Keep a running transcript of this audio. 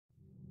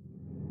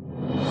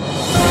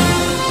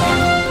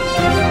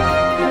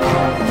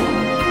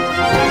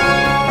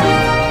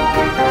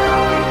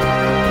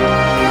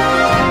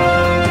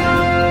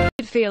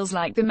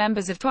feels like the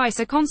members of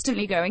TWICE are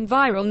constantly going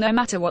viral no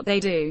matter what they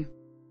do.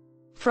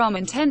 From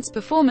intense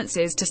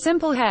performances to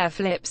simple hair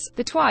flips,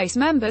 the TWICE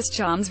members'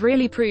 charms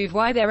really prove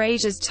why they're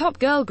Asia's top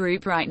girl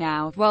group right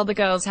now. While the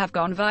girls have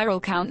gone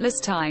viral countless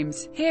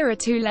times, here are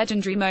two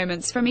legendary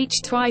moments from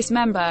each TWICE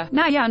member.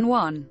 Nayeon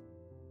 1.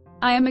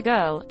 I am a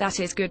girl, that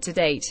is good to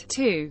date.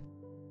 2.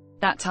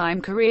 That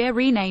time Korea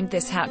renamed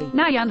this hat the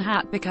Nayeon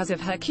hat because of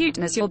her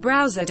cuteness. Your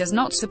browser does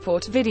not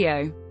support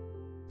video.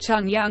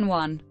 Chungyeon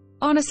 1.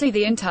 Honestly,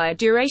 the entire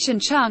duration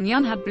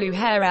Chungyeon had blue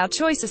hair. Our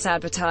choices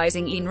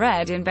advertising in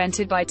red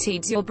invented by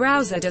Teads. Your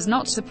browser does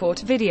not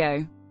support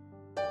video.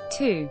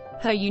 2.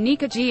 Her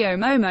unique Geo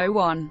Momo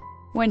 1.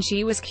 When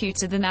she was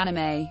cuter than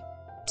anime.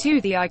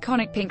 2. The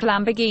iconic pink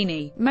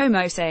Lamborghini.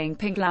 Momo saying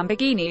pink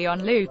Lamborghini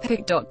on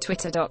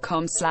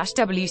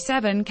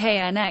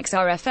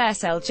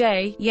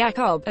loop.twitter.com/W7KNXRFSLJ.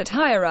 Jacob at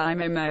Hirai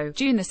Momo.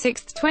 June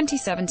 6,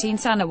 2017.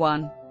 Sana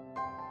 1.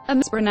 A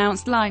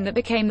mispronounced line that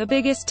became the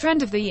biggest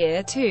trend of the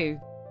year. 2.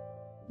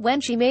 When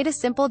she made a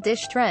simple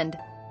dish trend.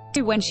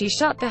 2. When she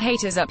shut the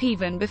haters up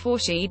even before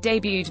she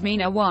debuted.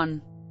 Mina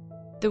 1.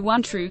 The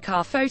one true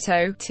car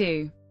photo.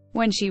 2.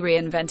 When she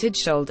reinvented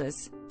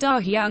shoulders.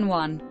 Dahyun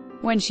 1.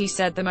 When she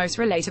said the most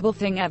relatable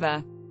thing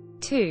ever.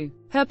 2.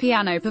 Her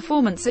piano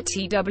performance at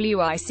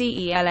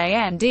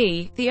TWICELAND,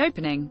 the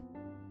opening.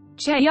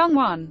 Chaeyoung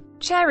 1.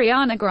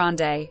 Ariana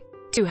Grande.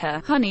 2.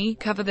 Her Honey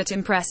cover that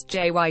impressed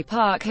JY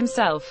Park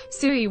himself.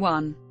 Sui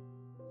 1.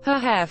 Her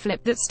hair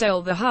flip that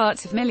stole the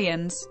hearts of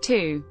millions.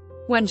 2.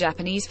 When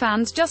Japanese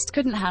fans just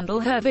couldn't handle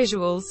her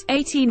visuals.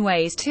 18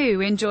 ways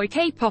to enjoy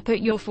K-pop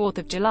at your 4th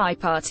of July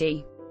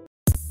party.